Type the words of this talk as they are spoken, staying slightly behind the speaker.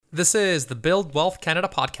This is the Build Wealth Canada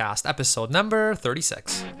podcast, episode number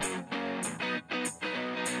 36.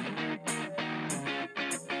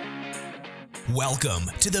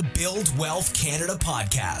 Welcome to the Build Wealth Canada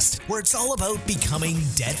podcast, where it's all about becoming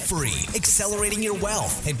debt-free, accelerating your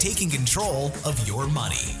wealth, and taking control of your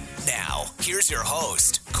money. Now, here's your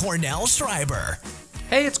host, Cornell Schreiber.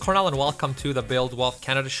 Hey, it's Cornell and welcome to the Build Wealth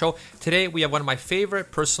Canada show. Today, we have one of my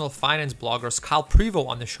favorite personal finance bloggers, Kyle Prevost,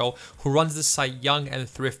 on the show, who runs the site Young and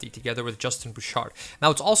Thrifty together with Justin Bouchard.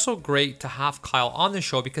 Now, it's also great to have Kyle on the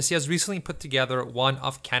show because he has recently put together one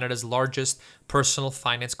of Canada's largest personal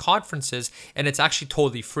finance conferences, and it's actually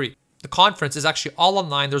totally free. The conference is actually all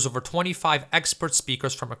online. There's over 25 expert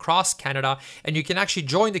speakers from across Canada, and you can actually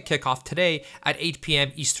join the kickoff today at 8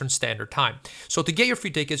 p.m. Eastern Standard Time. So to get your free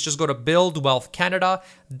tickets, just go to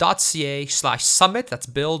buildwealthcanada.ca/summit. That's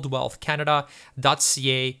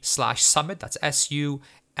buildwealthcanada.ca/summit. That's SUMMIT,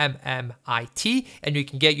 and you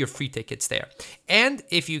can get your free tickets there. And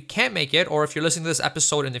if you can't make it, or if you're listening to this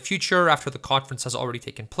episode in the future after the conference has already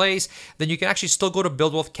taken place, then you can actually still go to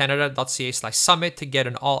buildwealthcanada.ca/summit to get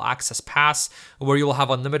an all-access pass where you will have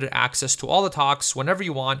unlimited access to all the talks whenever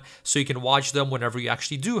you want, so you can watch them whenever you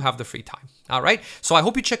actually do have the free time. All right, so I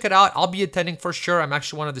hope you check it out. I'll be attending for sure. I'm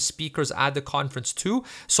actually one of the speakers at the conference too,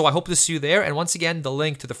 so I hope to see you there. And once again, the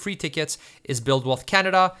link to the free tickets is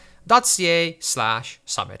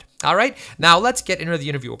buildwealthcanada.ca/summit. All right, now let's get into the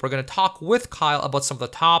interview. We're going to talk with Kyle about some of the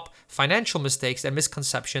top financial mistakes and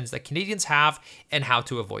misconceptions that Canadians have and how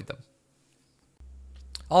to avoid them.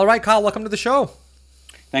 All right, Kyle, welcome to the show.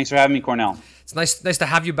 Thanks for having me, Cornell. It's nice to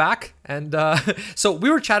have you back. And so we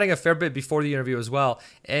were chatting a fair bit before the interview as well.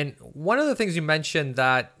 And one of the things you mentioned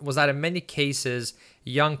that was that in many cases,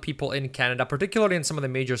 young people in Canada, particularly in some of the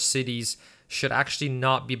major cities, should actually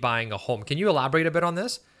not be buying a home. Can you elaborate a bit on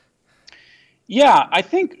this? Yeah, I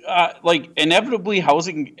think inevitably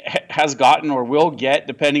housing has gotten or will get,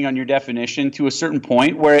 depending on your definition, to a certain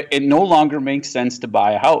point where it no longer makes sense to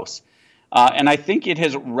buy a house. And I think it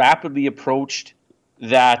has rapidly approached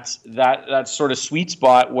that sort of sweet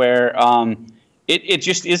spot where it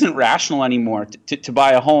just isn't rational anymore to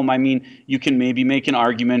buy a home. I mean, you can maybe make an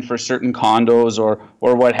argument for certain condos or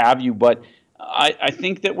what have you, but I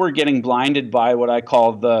think that we're getting blinded by what I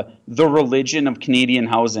call the religion of Canadian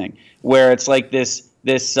housing, where it's like this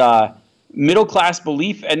middle class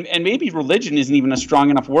belief, and maybe religion isn't even a strong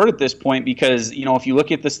enough word at this point, because if you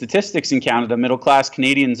look at the statistics in Canada, middle class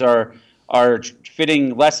Canadians are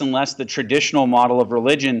fitting less and less the traditional model of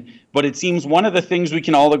religion. But it seems one of the things we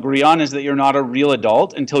can all agree on is that you're not a real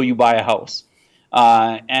adult until you buy a house,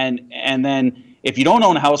 and then. If you don't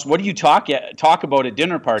own a house, what do you talk about at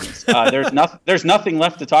dinner parties? There's nothing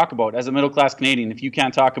left to talk about as a middle-class Canadian if you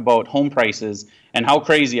can't talk about home prices and how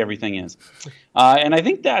crazy everything is. And I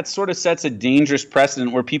think that sort of sets a dangerous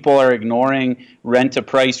precedent where people are ignoring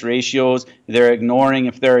rent-to-price ratios. They're ignoring,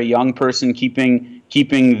 if they're a young person, keeping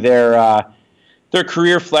their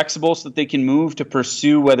career flexible so that they can move to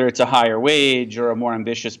pursue whether it's a higher wage or a more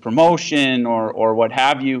ambitious promotion or what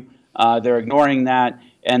have you. They're ignoring that.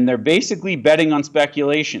 And they're basically betting on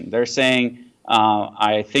speculation. They're saying,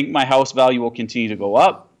 I think my house value will continue to go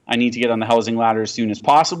up. I need to get on the housing ladder as soon as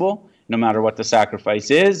possible, no matter what the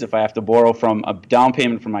sacrifice is. If I have to borrow from a down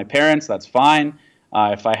payment from my parents, that's fine.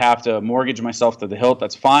 If I have to mortgage myself to the hilt,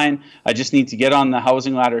 that's fine. I just need to get on the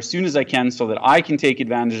housing ladder as soon as I can so that I can take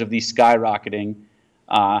advantage of these skyrocketing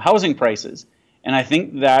housing prices. And I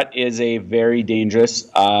think that is a very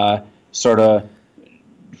dangerous sort of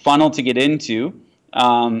funnel to get into.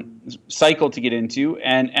 Cycle to get into,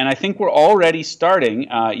 and I think we're already starting.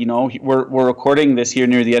 We're recording this here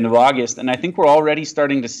near the end of August, and I think we're already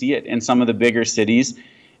starting to see it in some of the bigger cities.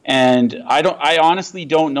 And I honestly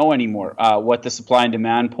don't know anymore what the supply and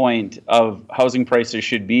demand point of housing prices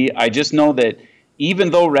should be. I just know that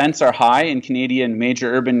even though rents are high in Canadian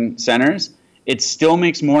major urban centers, it still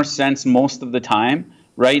makes more sense most of the time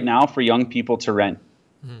right now for young people to rent.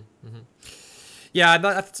 Yeah,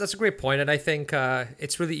 that's a great point. And I think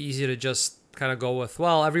it's really easy to just kind of go with,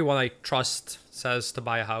 well, everyone I trust says to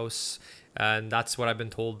buy a house, and that's what I've been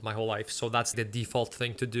told my whole life. So that's the default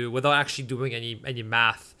thing to do without actually doing any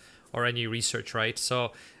math or any research, right?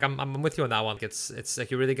 So I'm with you on that one. It's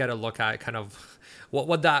like you really got to look at kind of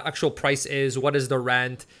what the actual price is, what is the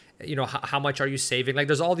rent, how much are you saving? Like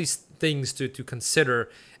there's all these things to consider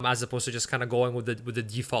as opposed to just kind of going with the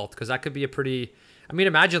default, because that could be a pretty... I mean,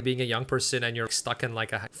 imagine being a young person and you're stuck in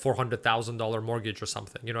like a $400,000 mortgage or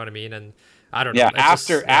something. You know what I mean? And I don't know. Yeah,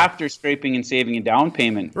 after scraping and saving a down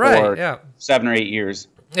payment for 7 or 8 years.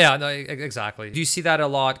 Yeah, no, exactly. Do you see that a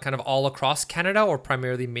lot kind of all across Canada, or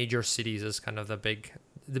primarily major cities is kind of the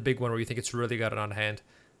big one where you think it's really got it on hand?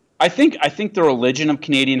 I think the religion of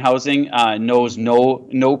Canadian housing knows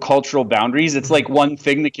no cultural boundaries. It's like one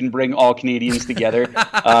thing that can bring all Canadians together.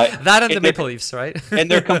 That and the Maple Leafs, right? And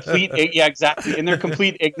their complete exactly, and their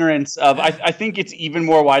complete ignorance of. I think it's even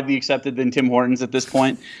more widely accepted than Tim Hortons at this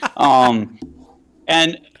point.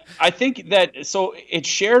 And I think that so it's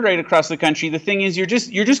shared right across the country. The thing is, you're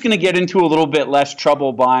just going to get into a little bit less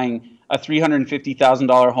trouble buying a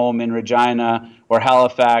 $350,000 home in Regina or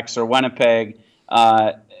Halifax or Winnipeg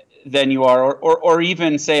than you are, or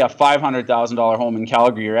even say a $500,000 home in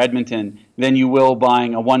Calgary or Edmonton than you will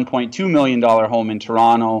buying a $1.2 million home in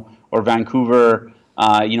Toronto or Vancouver.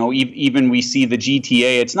 Even we see the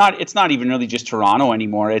GTA. It's not even really just Toronto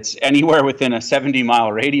anymore. It's anywhere within a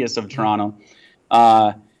 70-mile radius of Toronto.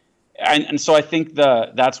 And so I think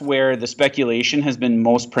that's where the speculation has been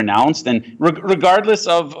most pronounced. And regardless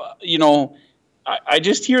of, I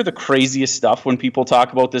just hear the craziest stuff when people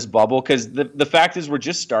talk about this bubble, because the fact is we're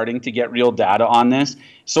just starting to get real data on this.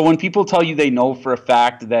 So when people tell you they know for a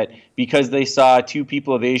fact that because they saw two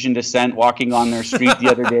people of Asian descent walking on their street the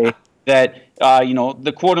other day, that,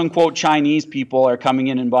 the quote-unquote Chinese people are coming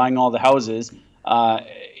in and buying all the houses,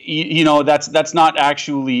 that's not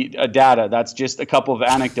actually a data. That's just a couple of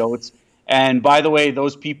anecdotes. And by the way,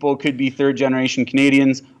 those people could be third-generation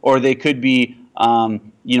Canadians, or they could be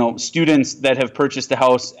students that have purchased a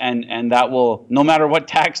house, and that will, no matter what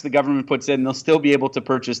tax the government puts in, they'll still be able to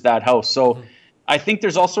purchase that house. So I think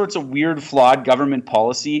there's all sorts of weird, flawed government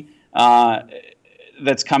policy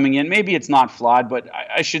that's coming in. Maybe it's not flawed, but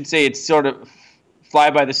I should say it's sort of fly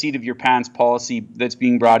by the seat of your pants policy that's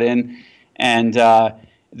being brought in. And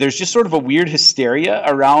there's just sort of a weird hysteria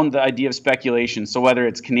around the idea of speculation. So whether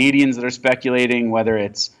it's Canadians that are speculating, whether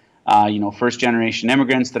it's first-generation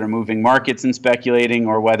immigrants that are moving markets and speculating,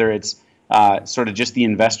 or whether it's sort of just the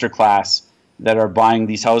investor class that are buying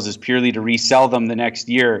these houses purely to resell them the next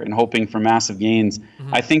year and hoping for massive gains.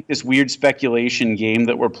 Mm-hmm. I think this weird speculation game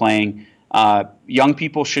that we're playing, young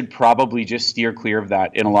people should probably just steer clear of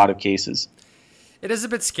that in a lot of cases. It is a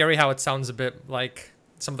bit scary how it sounds a bit like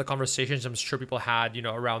some of the conversations I'm sure people had,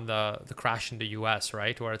 around the crash in the US,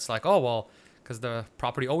 right? Where it's like, oh, well, because the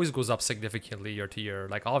property always goes up significantly year to year.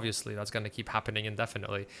 Like, obviously, that's going to keep happening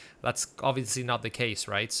indefinitely. That's obviously not the case,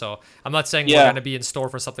 right? So I'm not saying we're going to be in store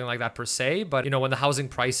for something like that per se, but, when the housing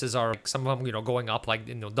prices are, some of them, going up like,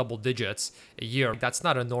 double digits a year, that's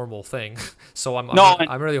not a normal thing. So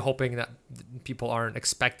I'm really hoping that people aren't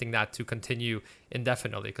expecting that to continue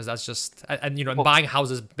indefinitely, because that's just, and buying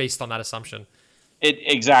houses based on that assumption.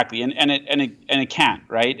 Exactly, and it can't,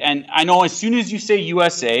 right? And I know as soon as you say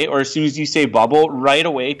USA or as soon as you say bubble, right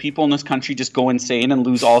away people in this country just go insane and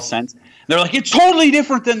lose all sense. They're like, it's totally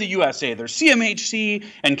different than the USA. There's CMHC,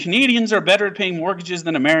 and Canadians are better at paying mortgages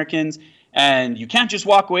than Americans, and you can't just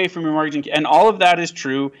walk away from your mortgage. And all of that is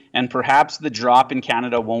true, and perhaps the drop in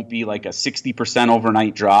Canada won't be like a 60%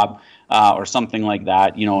 overnight drop or something like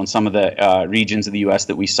that, in some of the regions of the US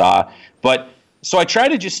that we saw. But so I try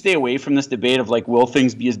to just stay away from this debate of like, will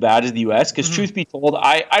things be as bad as the U.S.? Because truth be told,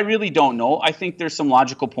 I really don't know. I think there's some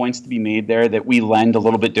logical points to be made there that we lend a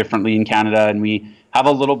little bit differently in Canada, and we have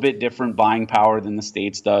a little bit different buying power than the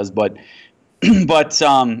States does. But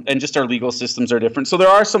and just our legal systems are different. So there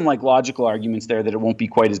are some like logical arguments there that it won't be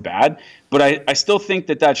quite as bad. But I still think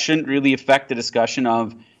that shouldn't really affect the discussion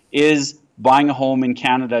of, is buying a home in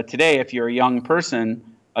Canada today, if you're a young person,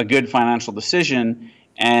 a good financial decision?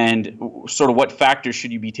 And sort of what factors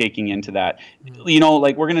should you be taking into that?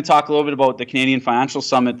 Like we're going to talk a little bit about the Canadian Financial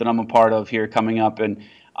Summit that I'm a part of here coming up. And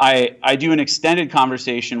I do an extended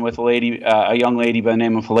conversation with a young lady by the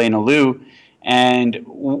name of Helena Liu. And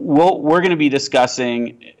we're going to be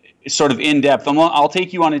discussing sort of in depth. I'll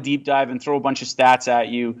take you on a deep dive and throw a bunch of stats at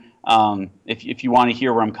you if you want to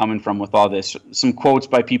hear where I'm coming from with all this. Some quotes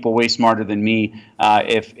by people way smarter than me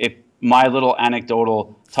if my little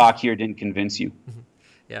anecdotal talk here didn't convince you. Mm-hmm.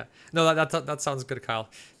 Yeah, no, that sounds good, Kyle.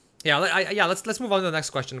 Yeah, let's move on to the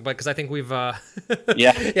next question, because I think we've like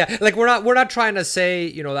we're not trying to say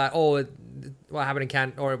that what happened in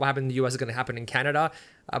Canada or what happened in the US is going to happen in Canada,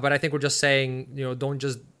 but I think we're just saying don't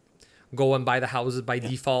just go and buy the houses by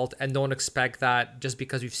default, and don't expect that just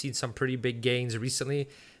because we've seen some pretty big gains recently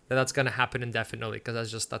that's going to happen indefinitely,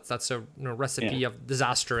 because that's a recipe of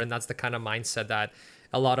disaster, and that's the kind of mindset that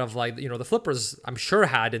a lot of like the flippers I'm sure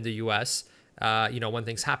had in the US. When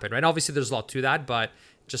things happen, right? Obviously, there's a lot to that, but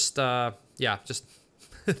just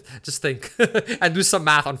just think and do some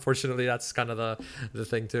math. Unfortunately, that's kind of the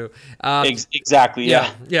thing too. Exactly.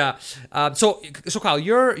 Yeah. So Kyle,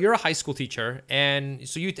 you're a high school teacher, and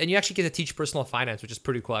so you actually get to teach personal finance, which is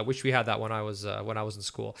pretty cool. I wish we had that when I was in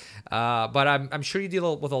school. But I'm sure you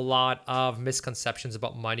deal with a lot of misconceptions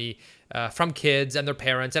about money from kids and their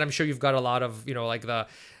parents, and I'm sure you've got a lot of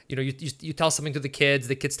you tell something to the kids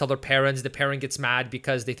tell their parents, the parent gets mad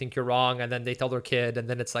because they think you're wrong, and then they tell their kid, and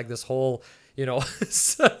then it's like this whole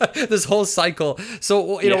this whole cycle. So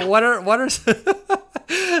what are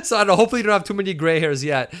so I don't know, hopefully you don't have too many gray hairs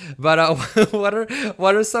yet, but what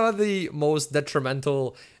are some of the most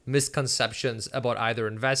detrimental misconceptions about either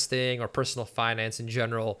investing or personal finance in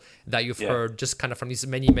general that you've heard just kind of from these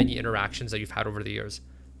many interactions that you've had over the years?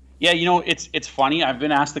 Yeah, it's funny. I've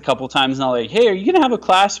been asked a couple times now, like, hey, are you going to have a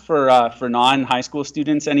class for non-high school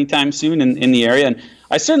students anytime soon in the area? And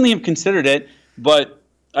I certainly have considered it, but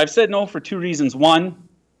I've said no for two reasons. One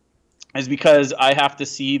is because I have to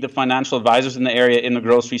see the financial advisors in the area in the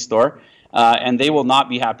grocery store, and they will not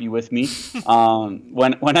be happy with me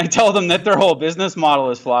when I tell them that their whole business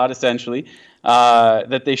model is flawed, essentially.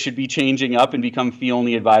 That they should be changing up and become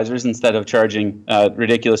fee-only advisors instead of charging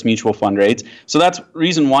ridiculous mutual fund rates. So that's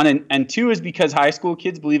reason one. And two is because high school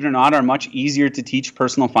kids, believe it or not, are much easier to teach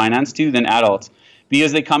personal finance to than adults,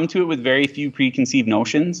 because they come to it with very few preconceived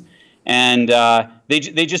notions. And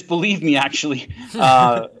they just believe me, actually,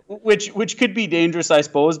 which could be dangerous, I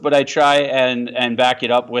suppose. But I try and back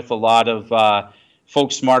it up with a lot of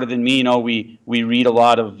folks smarter than me. We read a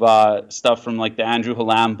lot of stuff from like the Andrew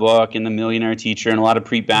Hallam book and the Millionaire Teacher, and a lot of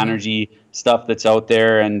Preet Banerjee stuff that's out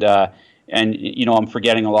there. And I'm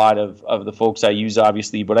forgetting a lot of the folks I use,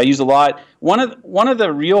 obviously, but I use a lot. One of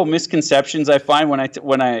the real misconceptions I find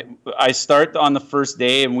when I start on the first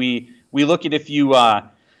day, and we look at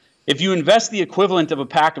if you invest the equivalent of a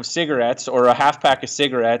pack of cigarettes or a half pack of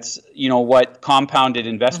cigarettes, what compounded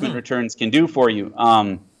investment returns can do for you.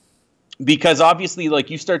 Because obviously,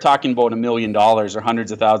 like, you start talking about $1 million or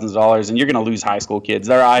hundreds of thousands of dollars, and you're going to lose high school kids.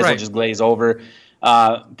 Their eyes will just glaze over.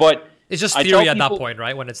 But it's just theory at that point,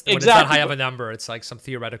 right? When it's that high of a number, it's like some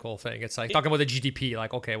theoretical thing. It's like talking about the GDP.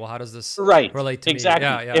 Like, okay, well, how does this relate to me?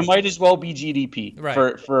 Yeah. It might as well be GDP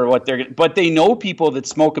for what they're. But they know people that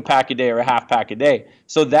smoke a pack a day or a half pack a day.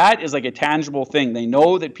 So that is like a tangible thing. They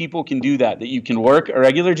know that people can do that you can work a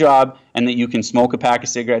regular job and that you can smoke a pack of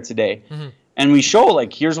cigarettes a day. Mm-hmm. And we show,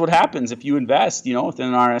 like, here's what happens if you invest, within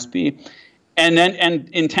an RSP. And then, and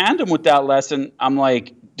in tandem with that lesson, I'm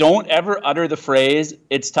like, don't ever utter the phrase,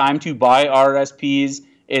 it's time to buy RSPs.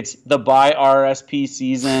 It's the buy RSP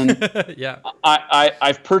season. Yeah.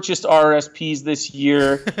 I've purchased RSPs this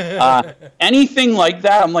year. Anything like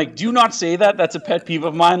that, I'm like, do not say that. That's a pet peeve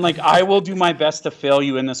of mine. Like, I will do my best to fail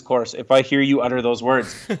you in this course if I hear you utter those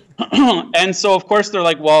words. And so, of course, they're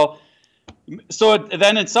like, well, so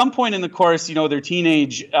then at some point in the course, their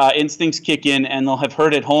teenage instincts kick in, and they'll have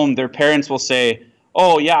heard at home their parents will say,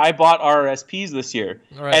 oh, yeah, I bought RRSPs this year.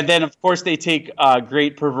 Right. And then, of course, they take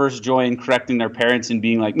great perverse joy in correcting their parents and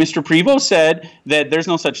being like, Mr. Prevost said that there's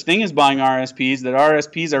no such thing as buying RRSPs, that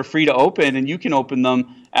RRSPs are free to open, and you can open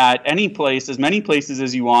them at any place, as many places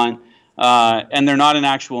as you want, and they're not an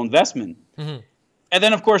actual investment. Mm-hmm. And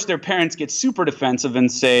then, of course, their parents get super defensive and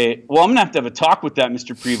say, well, I'm going to have a talk with that,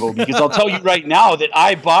 Mr. Prevost, because I'll tell you right now that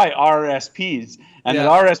I buy RRSPs, and that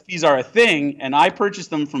RRSPs are a thing, and I purchase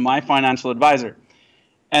them from my financial advisor.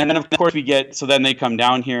 And then, of course, then they come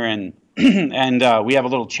down here and and we have a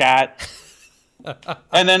little chat.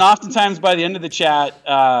 And then oftentimes by the end of the chat,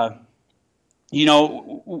 I'm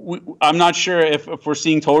not sure if we're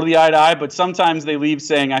seeing totally eye to eye, but sometimes they leave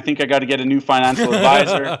saying, I think I got to get a new financial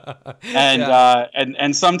advisor.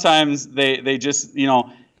 And sometimes they just,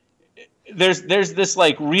 there's this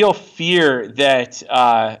like real fear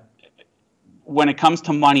that when it comes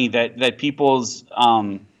to money that people's,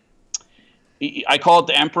 I call it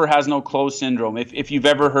the emperor has no clothes syndrome. If you've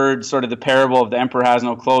ever heard sort of the parable of the emperor has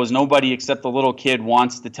no clothes, nobody except the little kid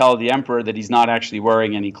wants to tell the emperor that he's not actually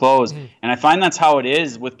wearing any clothes. Mm-hmm. And I find that's how it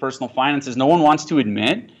is with personal finances. No one wants to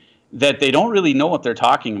admit that they don't really know what they're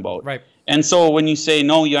talking about. Right. And so when you say,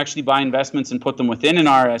 no, you actually buy investments and put them within an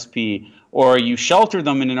RSP, or you shelter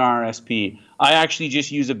them in an RSP, I actually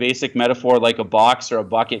just use a basic metaphor like a box or a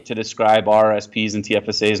bucket to describe RSPs and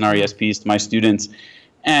TFSAs and RESPs to my students.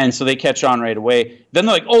 And so they catch on right away. Then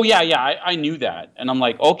they're like, oh, yeah, I knew that. And I'm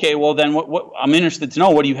like, okay, well, then what I'm interested to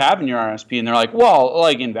know, what do you have in your RSP? And they're like, well,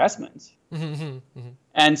 like investments. Mm-hmm, mm-hmm.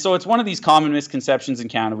 And so it's one of these common misconceptions in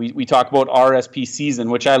Canada. We talk about RSP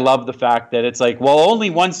season, which I love the fact that it's like, well,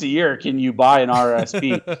 only once a year can you buy an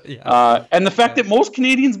RSP. And the fact that most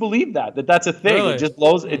Canadians believe that's a thing. Really?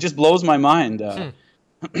 It just blows my mind.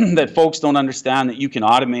 that folks don't understand that you can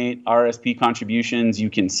automate RSP contributions. You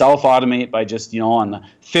can self-automate by just, on the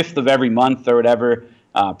 5th of every month or whatever,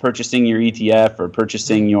 purchasing your ETF or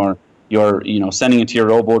purchasing your sending it to your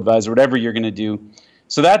robo-advisor, whatever you're going to do.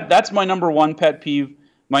 So that's my number one pet peeve.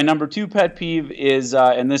 My number two pet peeve is,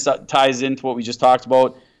 and this ties into what we just talked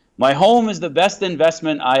about, my home is the best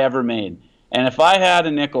investment I ever made. And if I had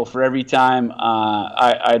a nickel for every time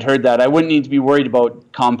I'd heard that, I wouldn't need to be worried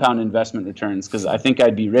about compound investment returns, because I think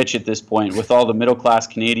I'd be rich at this point with all the middle-class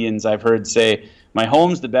Canadians I've heard say, my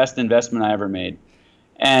home's the best investment I ever made.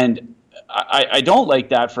 And I don't like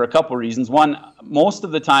that for a couple of reasons. One, most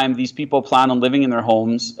of the time, these people plan on living in their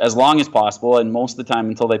homes as long as possible, and most of the time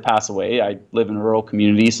until they pass away. I live in a rural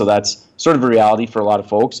community, so that's sort of a reality for a lot of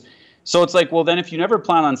folks. So it's like, well, then if you never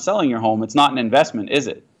plan on selling your home, it's not an investment, is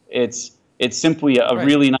it? It's simply a Right.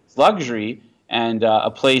 really nice luxury and a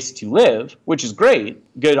place to live, which is great,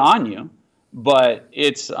 good on you, but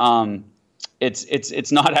it's not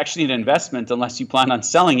actually an investment unless you plan on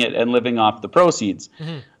selling it and living off the proceeds.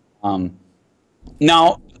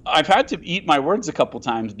 Now, I've had to eat my words a couple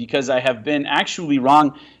times because I have been actually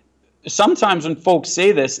wrong. Sometimes when folks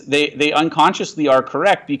say this, they unconsciously are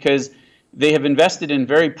correct because they have invested in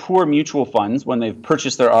very poor mutual funds when they've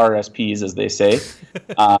purchased their RRSPs, as they say.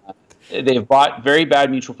 They've bought very bad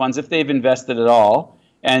mutual funds if they've invested at all,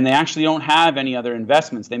 and they actually don't have any other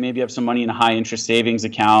investments. They maybe have some money in a high interest savings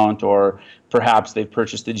account, or perhaps they've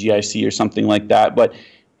purchased a GIC or something like that. But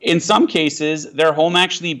in some cases, their home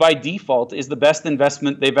actually by default is the best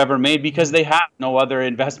investment they've ever made because they have no other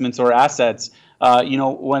investments or assets.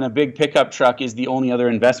 When a big pickup truck is the only other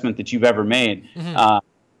investment that you've ever made.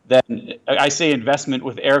 Then I say investment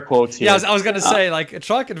with air quotes here. Yeah, I was gonna say like a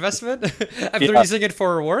truck investment. If they're using it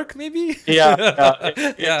for work, maybe. Yeah.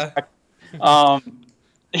 Yeah.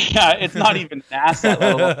 Yeah, it's not even an asset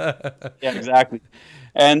level. Yeah, exactly.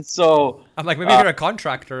 And so I'm like, maybe you're a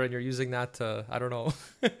contractor and you're using that to, I don't know,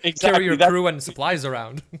 carry your crew and supplies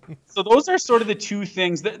around. So those are sort of the two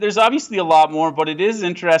things. There's obviously a lot more, but it is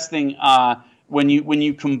interesting when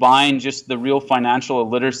you combine just the real financial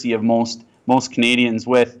illiteracy of most Canadians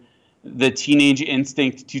with the teenage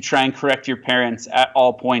instinct to try and correct your parents at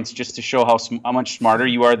all points just to show how much smarter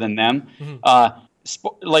you are than them.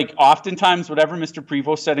 Like oftentimes whatever Mr.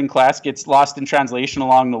 Prevost said in class gets lost in translation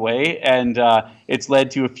along the way, and it's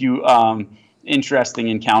led to a few interesting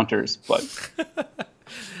encounters. But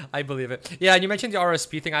I believe it. Yeah, and you mentioned the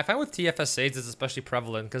RSP thing. I find with TFSAs it's especially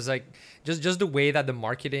prevalent because like just the way that the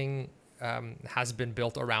marketing has been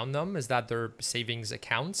built around them is that they're savings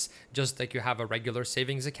accounts, just like you have a regular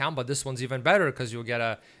savings account, but this one's even better because you'll get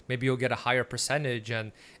a higher percentage,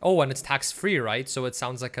 and it's tax free, right? So it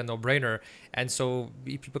sounds like a no-brainer, and so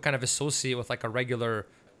people kind of associate with like a regular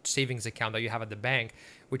savings account that you have at the bank,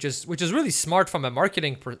 which is really smart from a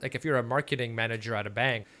marketing like if you're a marketing manager at a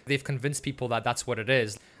bank, they've convinced people that that's what it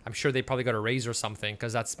is. I'm sure they probably got a raise or something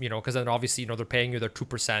because that's because then obviously they're paying you their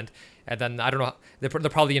 2%, and then I don't know, they're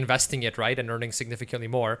probably investing it, right, and earning significantly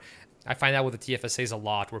more. I find that with the TFSAs a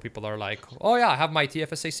lot where people are like, oh yeah, I have my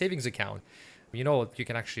TFSA savings account. You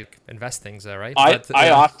can actually invest things there, right? I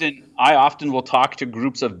often will talk to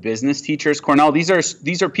groups of business teachers. Cornell, these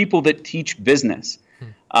are people that teach business.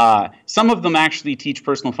 Some of them actually teach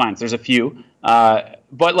personal finance. There's a few,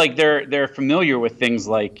 but like they're familiar with things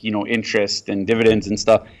like interest and dividends and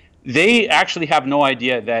stuff. They actually have no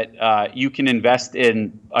idea that you can invest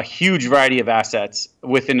in a huge variety of assets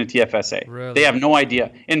within a TFSA. Really? They have no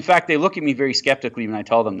idea. In fact, they look at me very skeptically when I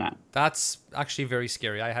tell them that. That's actually very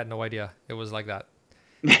scary. I had no idea it was like that.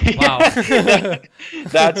 Wow.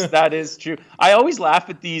 That is true. I always laugh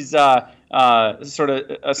at these sort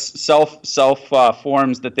of self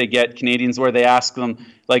forms that they get, Canadians, where they ask them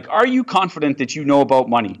like, "Are you confident that you know about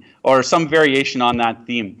money?" or some variation on that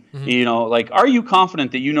theme. Like, "Are you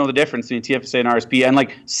confident that you know the difference between TFSA and RSP?" And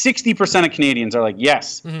like 60% of Canadians are like,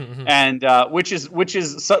 "Yes," and which is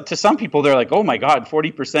to some people they're like, "Oh my God,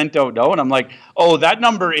 40% don't know," and I'm like, "Oh, that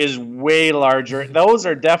number is way larger. Those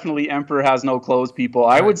are definitely emperor has no clothes people."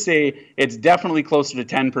 I would say it's definitely closer to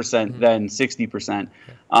 10% than 60%.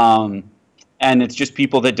 And it's just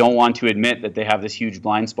people that don't want to admit that they have this huge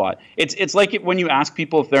blind spot. It's like when you ask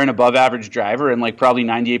people if they're an above average driver, and like probably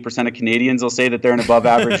 98% of Canadians will say that they're an above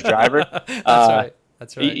average driver.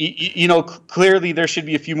 That's right. Clearly there should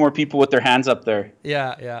be a few more people with their hands up there.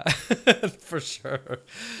 Yeah, for sure.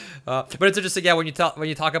 But it's interesting, when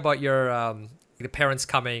you talk about your the parents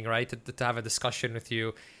coming, right, to have a discussion with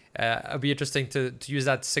you. It'd be interesting to use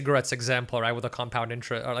that cigarettes example, right, with the compound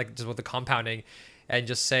interest, or like just with the compounding, and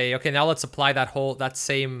just say, okay, now let's apply that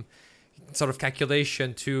same sort of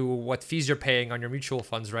calculation to what fees you're paying on your mutual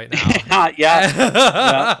funds right now.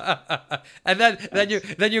 Yeah. And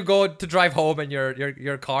then you go to drive home and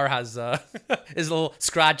your car has is a little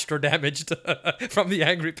scratched or damaged from the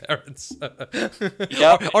angry parents.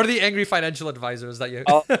 Or the angry financial advisors that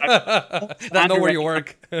that know where you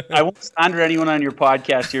work. I won't slander anyone on your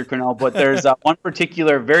podcast here, Cornell, but there's one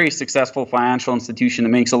particular very successful financial institution that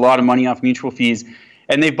makes a lot of money off mutual fees,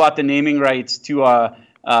 and they've bought the naming rights to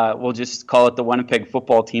we'll just call it the Winnipeg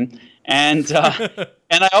football team. And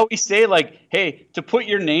and I always say, like, hey, to put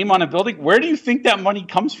your name on a building, where do you think that money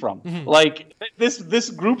comes from? Mm-hmm. Like, this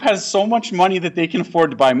group has so much money that they can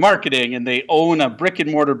afford to buy marketing, and they own a brick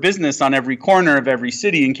and mortar business on every corner of every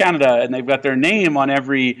city in Canada, and they've got their name on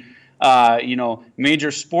every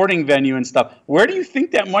major sporting venue and stuff. Where do you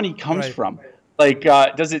think that money comes from? Like,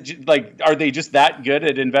 does it, like, are they just that good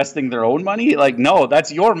at investing their own money? Like, no,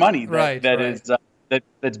 that's your money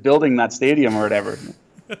that's building that stadium or whatever.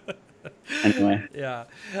 Anyway.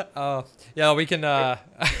 We can.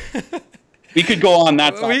 We could go on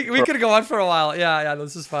that. We could go on for a while. Yeah.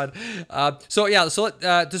 This is fun. So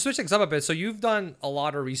to switch things up a bit. So you've done a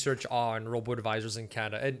lot of research on robo-advisors in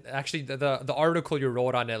Canada, and actually the article you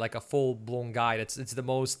wrote on it, like a full blown guide. It's the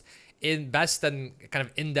most best and kind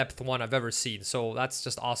of in-depth one I've ever seen. So that's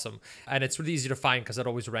just awesome. And it's really easy to find because it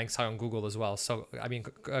always ranks high on Google as well. So, I mean,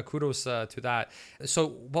 kudos to that. So,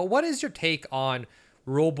 but what is your take on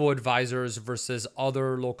robo-advisors versus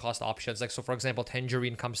other low-cost options? Like, so for example,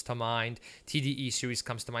 Tangerine comes to mind, TDE series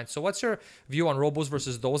comes to mind. So what's your view on robos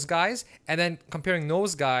versus those guys? And then comparing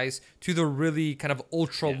those guys to the really kind of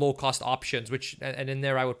ultra low-cost options, which, and in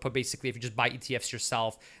there I would put basically, if you just buy ETFs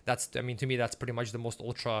yourself, to me, that's pretty much the most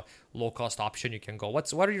ultra low-cost option you can go.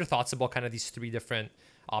 What are your thoughts about kind of these three different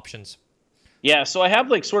options? Yeah, so I have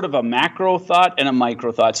like sort of a macro thought and a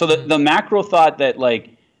micro thought. So the macro thought that,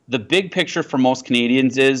 like, the big picture for most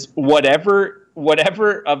Canadians is whatever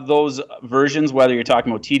of those versions, whether you're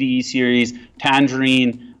talking about TDE series,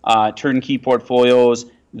 Tangerine, turnkey portfolios,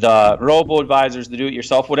 the robo-advisors, the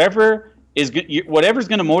do-it-yourself, whatever's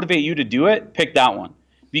going to motivate you to do it, pick that one.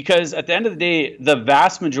 Because at the end of the day, the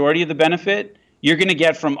vast majority of the benefit you're going to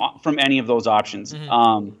get from any of those options.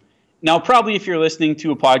 Mm-hmm. Now, probably if you're listening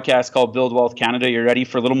to a podcast called Build Wealth Canada, you're ready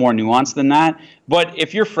for a little more nuance than that. But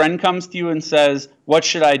if your friend comes to you and says, what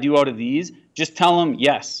should I do out of these? Just tell him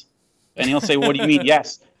yes. And he'll say, what do you mean?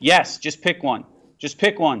 Yes, just pick one. Just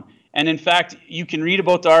pick one. And in fact, you can read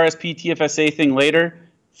about the RSP TFSA thing later.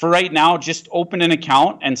 For right now, just open an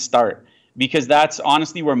account and start, because that's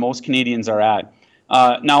honestly where most Canadians are at.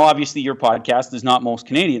 Now, obviously, your podcast is not most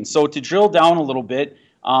Canadians. So to drill down a little bit,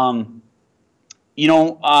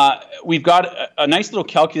 we've got a nice little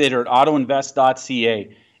calculator at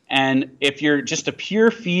autoinvest.ca. And if you're just a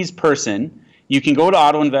pure fees person, you can go to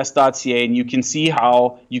autoinvest.ca and you can see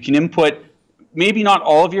how you can input maybe not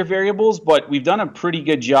all of your variables, but we've done a pretty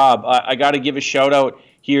good job. I got to give a shout out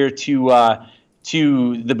here to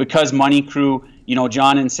the Because Money crew. You know,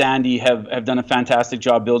 John and Sandy have done a fantastic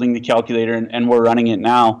job building the calculator, and we're running it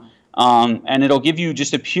now. And it'll give you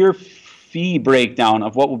just a pure fee breakdown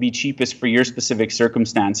of what will be cheapest for your specific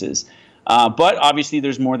circumstances. But obviously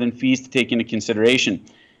there's more than fees to take into consideration.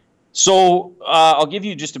 So I'll give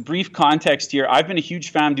you just a brief context here. I've been a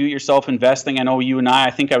huge fan of do-it-yourself investing. I know you and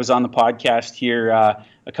I think I was on the podcast here a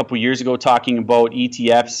couple of years ago talking about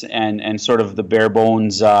ETFs and sort of the bare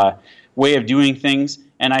bones way of doing things.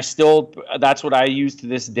 And that's what I use to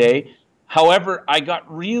this day. However, I got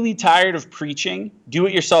really tired of preaching, do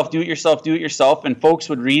it yourself, do it yourself, do it yourself. And folks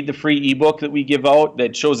would read the free ebook that we give out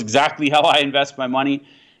that shows exactly how I invest my money.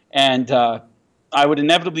 And I would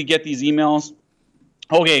inevitably get these emails.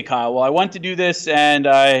 Okay, Kyle, well, I want to do this, and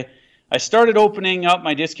I started opening up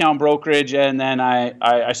my discount brokerage, and then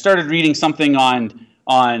I started reading something on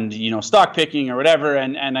stock picking or whatever,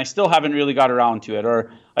 and I still haven't really got around to it.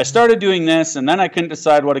 Or I started doing this, and then I couldn't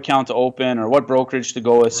decide what account to open or what brokerage to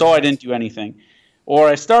go with, so I didn't do anything. Or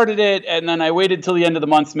I started it, and then I waited till the end of the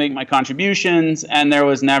month to make my contributions, and there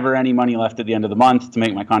was never any money left at the end of the month to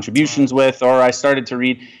make my contributions with. Or I started to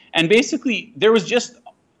read, and basically there was just,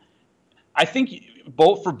 I think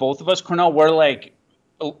for both of us, Cornell, we're like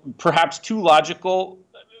perhaps too logical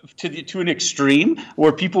to an extreme,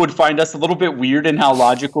 where people would find us a little bit weird in how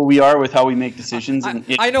logical we are with how we make decisions.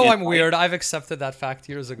 I know I'm weird. I've accepted that fact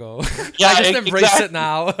years ago. Yeah, I just embrace it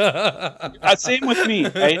now. Same with me,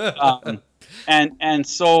 right? And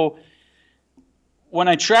so when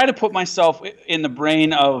I try to put myself in the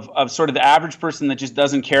brain of sort of the average person that just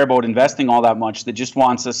doesn't care about investing all that much, that just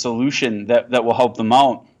wants a solution that will help them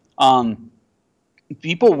out.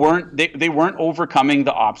 people they weren't overcoming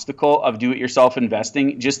the obstacle of do-it-yourself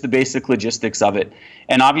investing, just the basic logistics of it.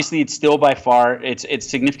 And obviously, it's still by far it's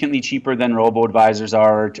significantly cheaper than robo-advisors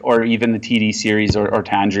are, or even the TD series or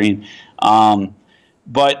Tangerine.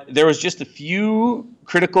 But there was just a few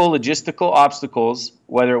critical logistical obstacles,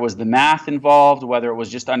 whether it was the math involved, whether it was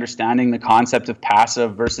just understanding the concept of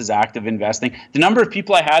passive versus active investing. The number of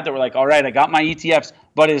people I had that were like, all right, I got my ETFs,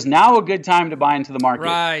 but is now a good time to buy into the market?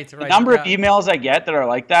 Right. The number of emails I get that are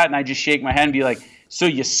like that, and I just shake my head and be like, so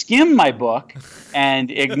you skimmed my book and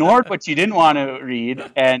ignored what you didn't want to read,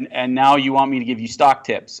 and now you want me to give you stock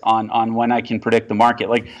tips on when I can predict the market,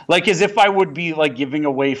 like as if I would be like giving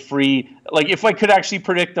away free. Like if I could actually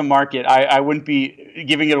predict the market, I wouldn't be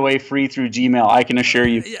giving it away free through Gmail, I can assure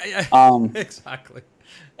you. Yeah. Exactly.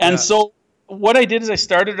 And so what I did is I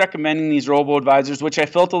started recommending these robo-advisors, which I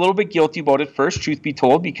felt a little bit guilty about at first, truth be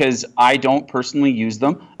told, because I don't personally use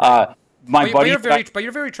them. But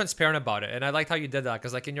you're very transparent about it, and I liked how you did that,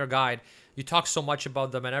 because like in your guide, you talk so much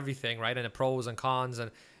about them and everything, right, and the pros and cons,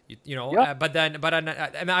 and you know. Yeah. But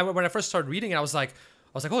when I first started reading it, I was like,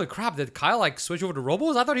 holy crap, did Kyle like switch over to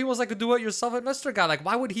robos? I thought he was like a do-it-yourself investor guy. Like,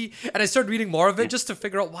 why would he? And I started reading more of it just to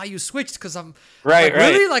figure out why you switched, because I'm like,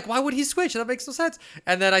 really? Like, why would he switch? That makes no sense.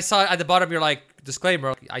 And then I saw at the bottom, you're like,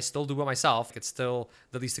 disclaimer, I still do it myself. It's still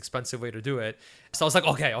the least expensive way to do it. So I was like,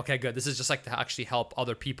 okay, good. This is just like to actually help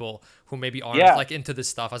other people who maybe aren't like into this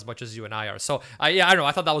stuff as much as you and I are. So I don't know.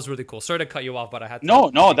 I thought that was really cool. Sorry to cut you off, but I had to.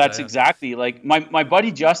 No, that's exactly like my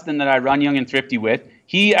buddy Justin that I run Young and Thrifty with.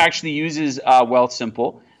 He actually uses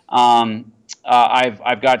Wealthsimple.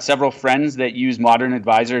 I've got several friends that use Modern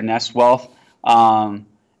Advisor, Nest Wealth, and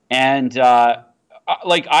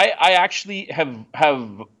like I actually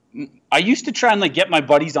have. I used to try and like get my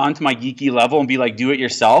buddies onto my geeky level and be like, do it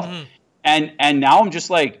yourself. And now I'm just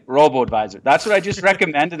like robo-advisor. That's what I just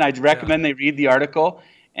recommend, and I recommend they read the article.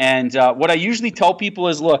 And what I usually tell people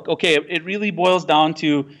is, look, okay, it really boils down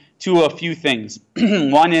to a few things.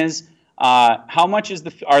 One is how much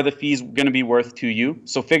are the fees going to be worth to you?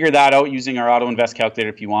 So figure that out using our auto invest calculator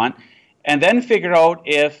if you want, and then figure out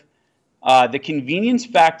if the convenience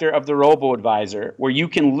factor of the robo-advisor, where you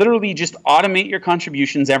can literally just automate your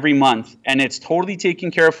contributions every month and it's totally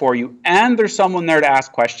taken care of for you, and there's someone there to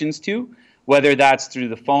ask questions to, whether that's through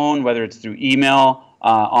the phone, whether it's through email,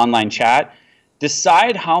 online chat.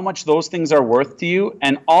 Decide how much those things are worth to you,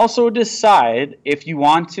 and also decide if you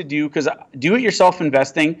want to because do-it-yourself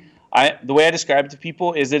investing, the way I describe it to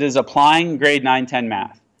people is it is applying grade 9, 10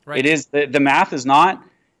 math. Right. It is the math is not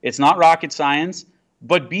rocket science.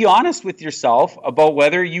 But be honest with yourself about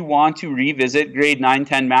whether you want to revisit grade 9,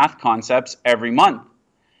 10 math concepts every month.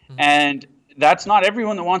 Mm-hmm. And that's not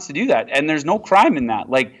everyone that wants to do that. And there's no crime in that.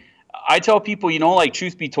 Like, I tell people, like,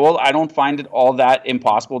 truth be told, I don't find it all that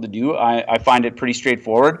impossible to do. I find it pretty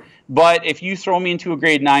straightforward. But if you throw me into a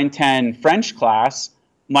grade 9, 10 French class,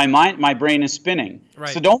 my brain is spinning.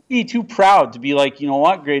 Right. So don't be too proud to be like, you know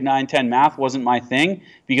what, grade 9, 10 math wasn't my thing,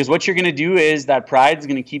 because what you're going to do is that pride is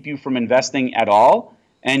going to keep you from investing at all,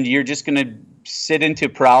 and you're just going to sit into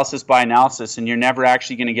paralysis by analysis, and you're never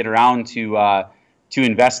actually going to get around to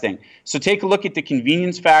investing. So take a look at the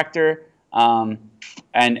convenience factor, and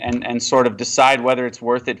sort of decide whether it's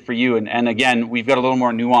worth it for you. And again, we've got a little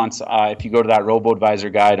more nuance if you go to that robo-advisor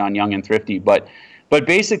guide on Young and Thrifty, but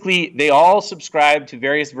basically, they all subscribe to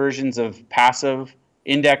various versions of passive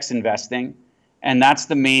index investing, and that's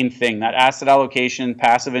the main thing, that asset allocation,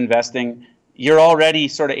 passive investing. You're already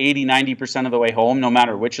sort of 80, 90% of the way home, no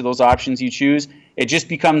matter which of those options you choose. It just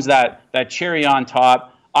becomes that cherry on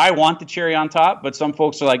top. I want the cherry on top, but some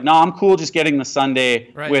folks are like, no, I'm cool just getting the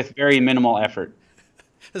sundae with very minimal effort.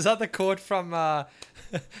 Is that the quote from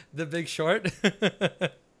The Big Short?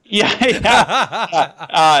 Yeah.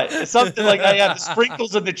 Something like that. Yeah, the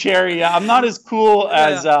sprinkles of the cherry. I'm not as cool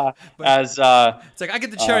as it's like, I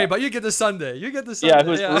get the cherry, but you get the sundae. You get the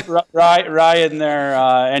sundae. Yeah, who's Ryan there?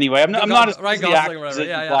 Anyway, I'm not as Ryan Gosling or whatever.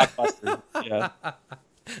 Blockbuster. Yeah.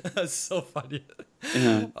 That's so funny.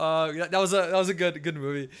 Yeah. That was a good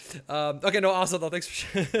movie. Okay, no, awesome though. Thanks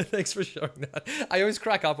for sharing that. I always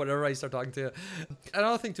crack up whenever I start talking to you.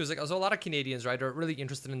 Another thing too is like, so a lot of Canadians, right, are really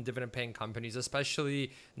interested in dividend-paying companies,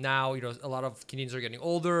 especially now. A lot of Canadians are getting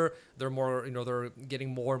older. They're more, they're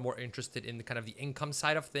getting more and more interested in the kind of the income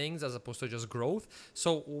side of things as opposed to just growth.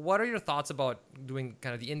 So, what are your thoughts about doing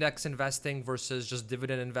kind of the index investing versus just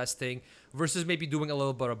dividend investing, versus maybe doing a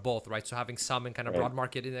little bit of both, right? So having some in kind of broad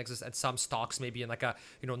market indexes and some stocks maybe in like a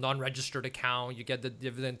non-registered account, you get the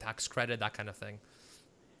dividend tax credit, that kind of thing.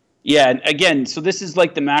 Yeah, and again, so this is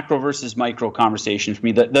like the macro versus micro conversation for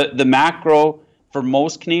me. The macro for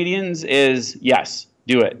most Canadians is yes,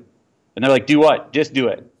 do it. And they're like, do what? Just do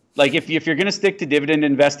it. Like if you're going to stick to dividend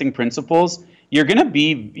investing principles, you're going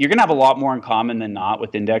to have a lot more in common than not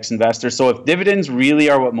with index investors. So if dividends really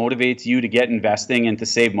are what motivates you to get investing and to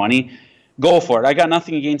save money, go for it. I got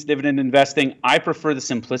nothing against dividend investing. I prefer the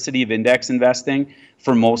simplicity of index investing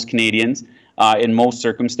for most Canadians in most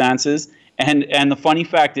circumstances. And the funny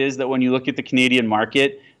fact is that when you look at the Canadian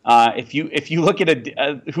market, if you look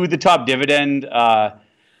at who the top dividend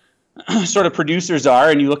sort of producers are,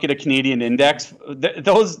 and you look at a Canadian index,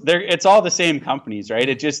 it's all the same companies, right?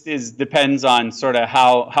 It just depends on sort of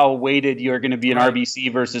how weighted you're going to be in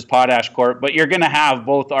RBC versus Potash Corp, but you're going to have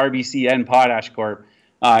both RBC and Potash Corp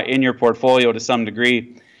in your portfolio to some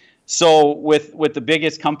degree. So with the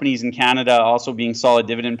biggest companies in Canada also being solid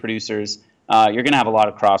dividend producers, you're going to have a lot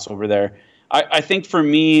of crossover there. I think for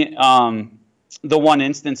me, the one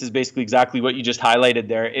instance is basically exactly what you just highlighted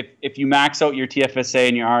there. If you max out your TFSA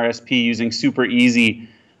and your RSP using super easy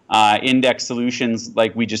index solutions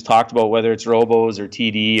like we just talked about, whether it's Robos or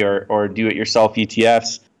TD or do-it-yourself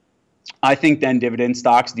ETFs, I think then dividend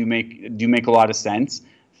stocks do make a lot of sense.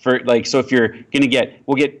 So if you're going to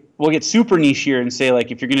we'll get super niche here and say,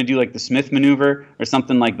 like, if you're going to do like the Smith maneuver or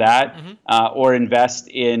something like that, or invest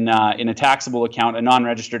in a taxable account, a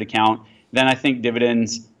non-registered account, then I think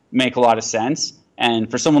dividends make a lot of sense. And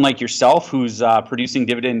for someone like yourself who's producing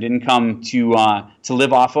dividend income to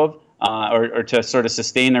live off of or to sort of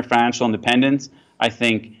sustain their financial independence, I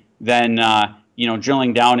think then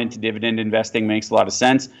drilling down into dividend investing makes a lot of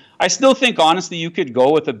sense. I still think, honestly, you could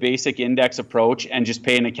go with a basic index approach and just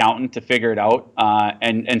pay an accountant to figure it out,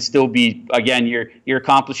 and still be, again, you're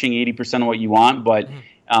accomplishing 80% of what you want, but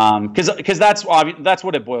because that's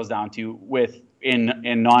what it boils down to with in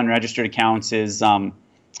non-registered accounts is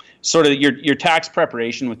sort of your tax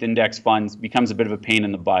preparation with index funds becomes a bit of a pain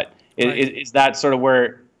in the butt. Right. Is that sort of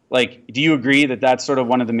where, like, do you agree that that's sort of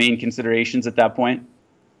one of the main considerations at that point?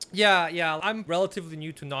 Yeah. I'm relatively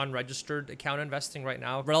new to non-registered account investing right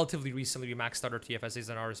now. Relatively recently, we maxed out our TFSAs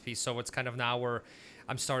and RSPs, so it's kind of now where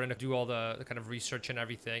I'm starting to do all the kind of research and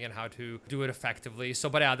everything and how to do it effectively. So,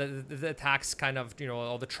 but yeah, the tax kind of,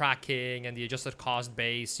 all the tracking and the adjusted cost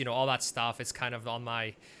base, all that stuff is kind of on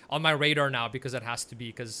my radar now because it has to be,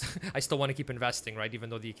 because I still want to keep investing, right? Even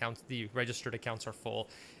though the registered accounts are full.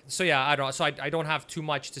 So yeah, I don't have too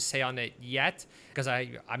much to say on it yet because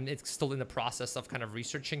it's still in the process of kind of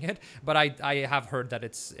researching it. But I have heard that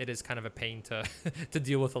it is kind of a pain to to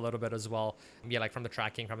deal with a little bit as well. Yeah, like from the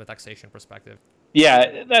tracking, from the taxation perspective.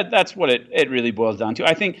 Yeah, that's what it really boils down to.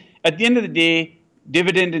 I think at the end of the day,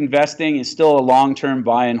 dividend investing is still a long-term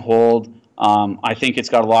buy and hold. I think it's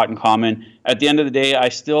got a lot in common. At the end of the day, I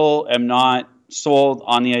still am not sold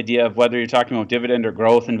on the idea of whether you're talking about dividend or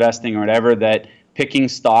growth investing or whatever, that picking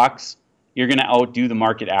stocks, you're going to outdo the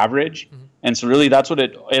market average. Mm-hmm. And so really that's what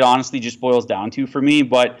it honestly just boils down to for me.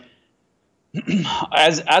 But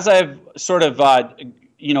as I've sort of,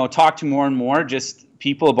 talked to more and more just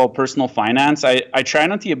people about personal finance, I try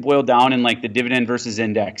not to get boiled down in like the dividend versus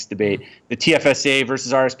index debate, the TFSA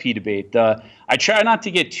versus RSP debate. I try not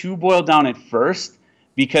to get too boiled down at first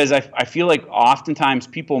because I feel like oftentimes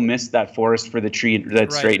people miss that forest for the tree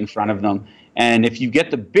that's right in front of them. And if you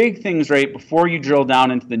get the big things right before you drill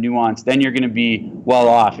down into the nuance, then you're going to be well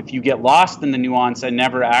off. If you get lost in the nuance and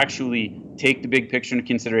never actually take the big picture into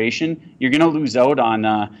consideration, you're going to lose out on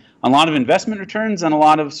a lot of investment returns and a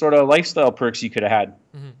lot of sort of lifestyle perks you could have had.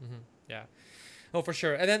 Mm-hmm. Yeah. Oh, for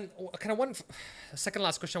sure. And then kind of second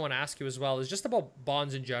last question I want to ask you as well is just about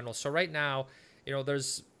bonds in general. So right now,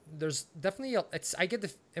 there's definitely, I get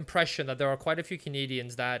the impression that there are quite a few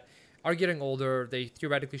Canadians that are getting older. They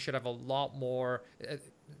theoretically should have a lot more,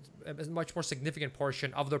 a much more significant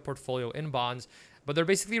portion of their portfolio in bonds, but they're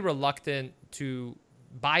basically reluctant to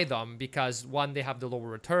buy them because, one, they have the lower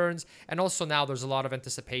returns, and also now there's a lot of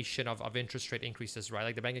anticipation of interest rate increases, right?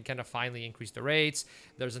 Like the Bank of Canada finally increased the rates.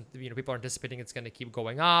 There's people are anticipating it's going to keep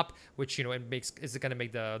going up, which is it going to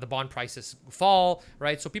make the bond prices fall,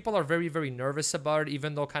 right? So people are very, very nervous about it,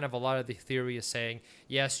 even though kind of a lot of the theory is saying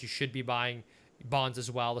yes, you should be buying bonds as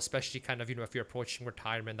well, especially kind of if you're approaching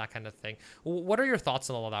retirement, that kind of thing. What are your thoughts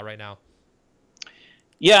on all of that right now?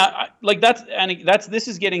 Yeah, like this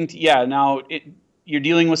is getting to, now you're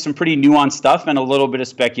dealing with some pretty nuanced stuff and a little bit of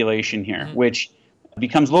speculation here, mm-hmm. which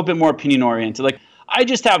becomes a little bit more opinion oriented. Like, I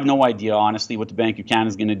just have no idea, honestly, what the Bank of Canada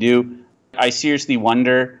is going to do. I seriously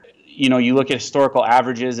wonder, you look at historical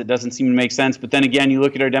averages, it doesn't seem to make sense. But then again, you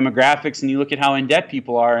look at our demographics and you look at how in debt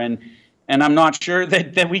people are, and I'm not sure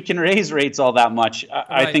that we can raise rates all that much.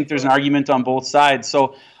 I think there's an argument on both sides.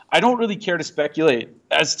 So I don't really care to speculate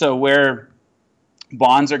as to where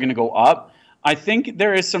bonds are going to go up. I think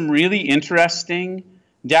there is some really interesting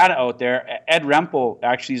data out there. Ed Rempel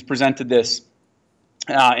actually has presented this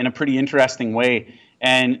in a pretty interesting way,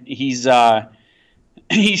 and he's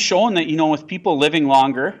shown that, with people living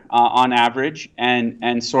longer on average,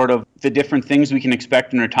 and sort of the different things we can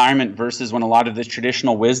expect in retirement versus when a lot of this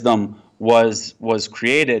traditional wisdom was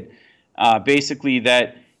created, basically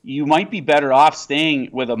that you might be better off staying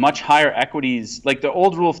with a much higher equities. Like the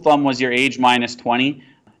old rule of thumb was your age minus 20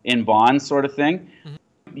 in bonds sort of thing.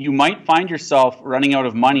 Mm-hmm. You might find yourself running out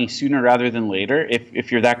of money sooner rather than later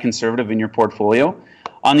if you're that conservative in your portfolio.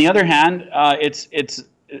 On the other hand, it's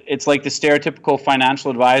like the stereotypical financial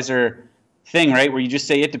advisor thing, right? Where you just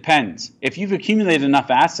say it depends. If you've accumulated enough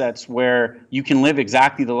assets where you can live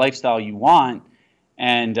exactly the lifestyle you want,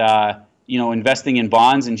 and investing in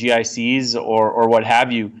bonds and GICs or what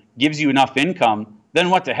have you gives you enough income, then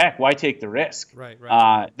what the heck? Why take the risk? Right.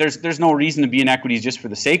 There's no reason to be in equities just for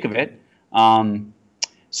the sake of it.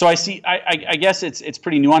 So I guess it's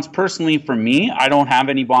pretty nuanced. Personally, for me, I don't have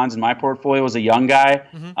any bonds in my portfolio as a young guy.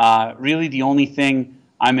 Mm-hmm. Really, the only thing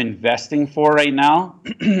I'm investing for right now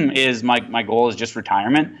is my goal is just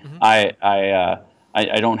retirement. Mm-hmm.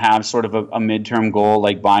 I don't have sort of a midterm goal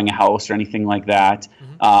like buying a house or anything like that.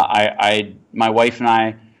 Mm-hmm. My wife and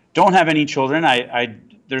I don't have any children.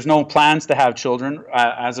 There's no plans to have children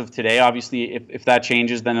as of today. Obviously, if that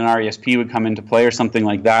changes, then an RESP would come into play or something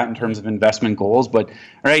like that in terms of investment goals. But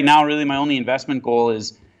right now, really, my only investment goal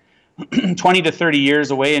is 20 to 30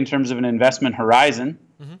 years away in terms of an investment horizon.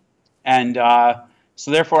 Mm-hmm. And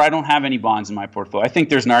so therefore, I don't have any bonds in my portfolio. I think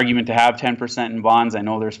there's an argument to have 10% in bonds. I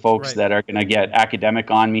know there's folks that are going to get academic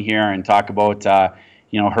on me here and talk about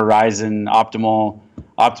horizon, optimal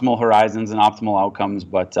horizons and optimal outcomes.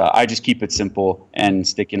 But I just keep it simple and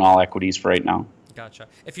stick in all equities for right now. Gotcha.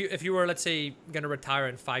 If you were, let's say, going to retire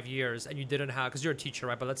in 5 years and you didn't have, because you're a teacher,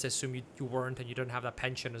 right? But let's assume you weren't and you didn't have that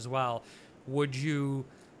pension as well, would you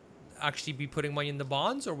actually be putting money in the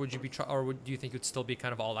bonds, or would you be do you think it'd still be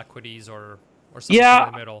kind of all equities or something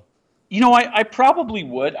in the middle? I probably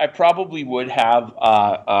would. I probably would have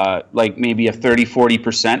like maybe a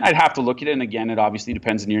 30-40%. I'd have to look at it, and again, it obviously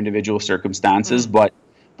depends on your individual circumstances. Mm-hmm.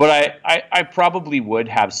 But I probably would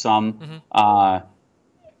have some, mm-hmm.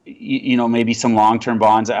 Maybe some long-term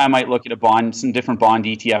bonds. I might look at some different bond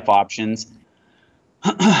ETF options,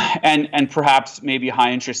 and perhaps maybe a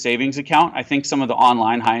high-interest savings account. I think some of the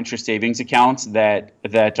online high-interest savings accounts that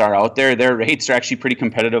are out there, their rates are actually pretty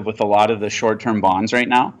competitive with a lot of the short-term bonds right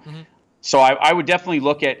now. Mm-hmm. So I would definitely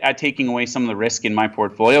look at taking away some of the risk in my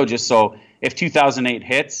portfolio, just so if 2008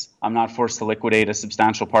 hits, I'm not forced to liquidate a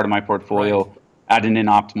substantial part of my portfolio at an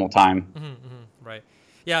inoptimal time. Mm-hmm, mm-hmm, right.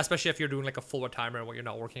 Yeah, especially if you're doing like a full retirement where you're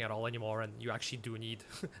not working at all anymore and you actually do need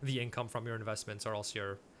the income from your investments, or else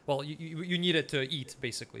you need it to eat,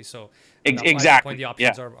 basically. So exactly, the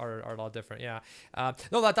options are a lot different. Yeah.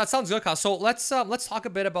 No, that sounds good, Kyle. So let's talk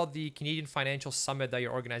a bit about the Canadian Financial Summit that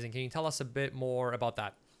you're organizing. Can you tell us a bit more about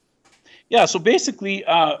that? Yeah, so basically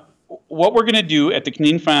what we're going to do at the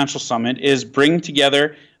Canadian Financial Summit is bring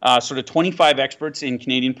together sort of 25 experts in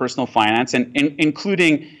Canadian personal finance, and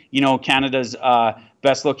including, Canada's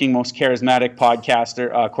best-looking, most charismatic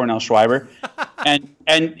podcaster, Cornell Schreiber.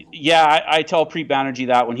 and yeah, I tell Preet Banerjee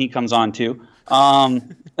that when he comes on too.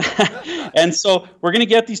 And so we're going to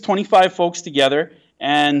get these 25 folks together,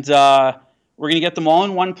 and we're going to get them all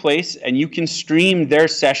in one place, and you can stream their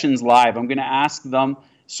sessions live. I'm going to ask them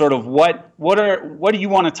sort of what do you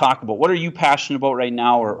want to talk about? What are you passionate about right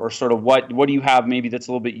now, or sort of what do you have maybe that's a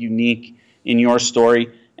little bit unique in your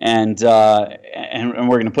story? And we're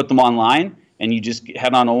going to put them online, and you just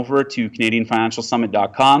head on over to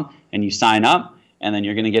CanadianFinancialSummit.com and you sign up, and then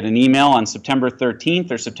you're going to get an email on September 13th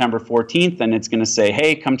or September 14th, and it's going to say,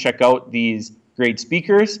 hey, come check out these great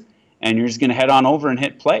speakers, and you're just going to head on over and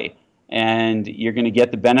hit play, and you're going to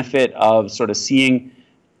get the benefit of sort of seeing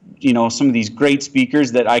some of these great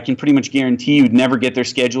speakers that I can pretty much guarantee you'd never get their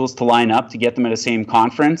schedules to line up to get them at the same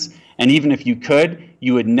conference. And even if you could,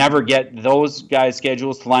 you would never get those guys'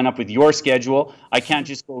 schedules to line up with your schedule. I can't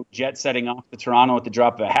just go jet setting off to Toronto at the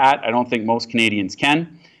drop of a hat. I don't think most Canadians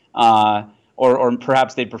can, or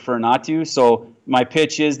perhaps they'd prefer not to. So my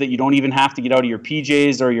pitch is that you don't even have to get out of your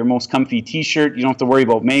PJs or your most comfy t-shirt. You don't have to worry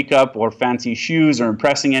about makeup or fancy shoes or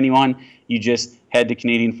impressing anyone. You just head to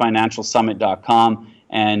CanadianFinancialSummit.com.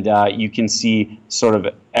 And you can see sort of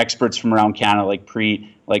experts from around Canada, like Preet,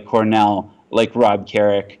 like Cornell, like Rob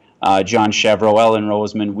Carrick, John Chevreau, Ellen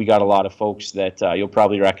Roseman. We got a lot of folks that you'll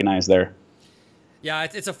probably recognize there. Yeah,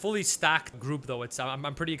 it's a fully stacked group, though.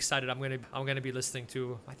 I'm pretty excited. I'm gonna be listening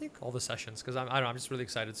to, I think, all the sessions, because I'm just really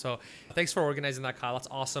excited. So thanks for organizing that, Kyle. That's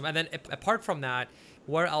awesome. And then apart from that,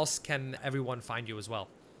 where else can everyone find you as well?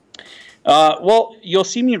 Well, you'll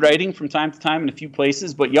see me writing from time to time in a few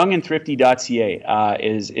places, but youngandthrifty.ca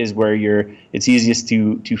is where it's easiest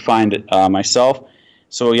to find it myself.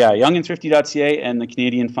 So yeah, youngandthrifty.ca and the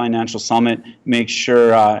Canadian Financial Summit. Make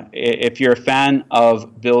sure if you're a fan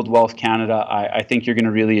of Build Wealth Canada, I think you're going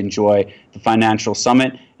to really enjoy the Financial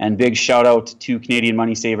Summit. And big shout out to Canadian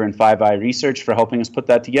Money Saver and 5i Research for helping us put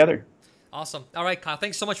that together. Awesome. All right, Kyle,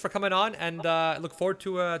 thanks so much for coming on, and look forward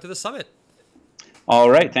to the summit. All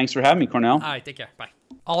right, thanks for having me, Cornell. All right, take care. Bye.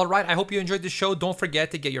 All right, I hope you enjoyed the show. Don't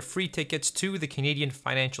forget to get your free tickets to the Canadian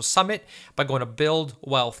Financial Summit by going to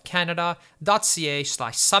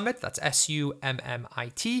buildwealthcanada.ca/summit. That's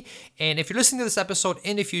SUMMIT. And if you're listening to this episode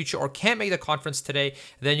in the future or can't make the conference today,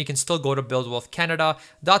 then you can still go to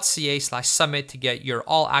buildwealthcanada.ca/summit to get your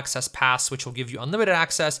all access pass, which will give you unlimited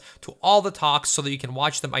access to all the talks so that you can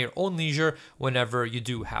watch them at your own leisure whenever you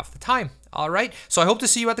do have the time. All right, so I hope to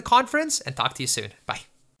see you at the conference and talk to you soon. Bye.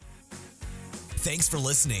 Thanks for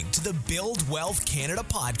listening to the Build Wealth Canada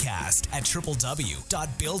podcast at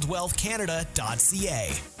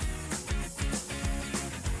www.buildwealthcanada.ca.